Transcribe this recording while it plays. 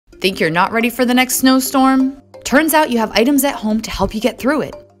Think you're not ready for the next snowstorm? Turns out you have items at home to help you get through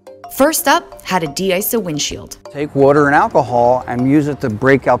it. First up, how to de-ice a windshield. Take water and alcohol and use it to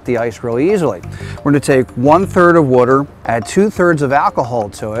break up the ice really easily. We're going to take 1/3 of water, add 2/3 of alcohol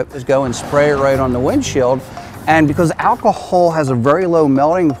to it, just go and spray it right on the windshield. And because alcohol has a very low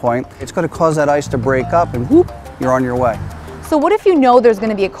melting point, it's going to cause that ice to break up and whoop, you're on your way. So what if you know there's going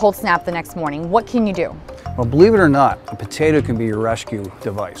to be a cold snap the next morning? What can you do? Well, believe it or not, a potato can be your rescue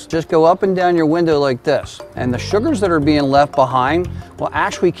device. Just go up and down your window like this, and the sugars that are being left behind will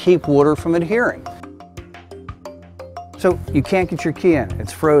actually keep water from adhering. So you can't get your key in,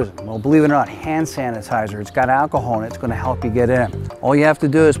 it's frozen. Well, believe it or not, hand sanitizer, it's got alcohol in it, it's going to help you get in. All you have to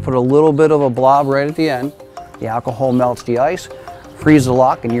do is put a little bit of a blob right at the end. The alcohol melts the ice, freeze the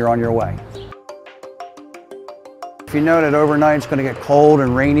lock, and you're on your way. If you know that overnight it's going to get cold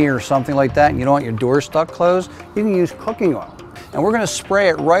and rainy or something like that and you don't want your door stuck closed, you can use cooking oil. And we're going to spray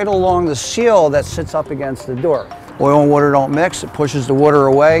it right along the seal that sits up against the door. Oil and water don't mix, it pushes the water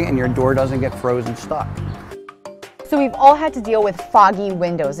away and your door doesn't get frozen stuck. So we've all had to deal with foggy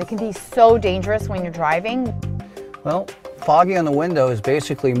windows. It can be so dangerous when you're driving. Well, foggy on the window is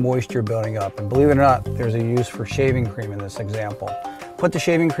basically moisture building up. And believe it or not, there's a use for shaving cream in this example. Put the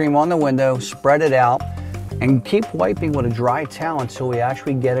shaving cream on the window, spread it out, and keep wiping with a dry towel until we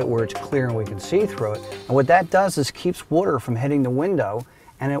actually get it where it's clear and we can see through it. And what that does is keeps water from hitting the window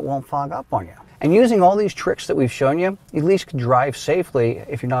and it won't fog up on you. And using all these tricks that we've shown you, you at least can drive safely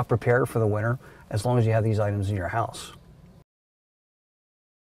if you're not prepared for the winter, as long as you have these items in your house.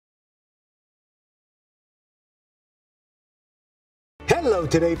 Hello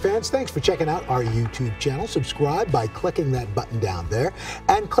Today fans, thanks for checking out our YouTube channel. Subscribe by clicking that button down there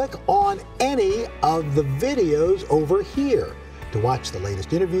and click on any of the videos over here to watch the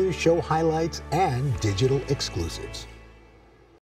latest interviews, show highlights, and digital exclusives.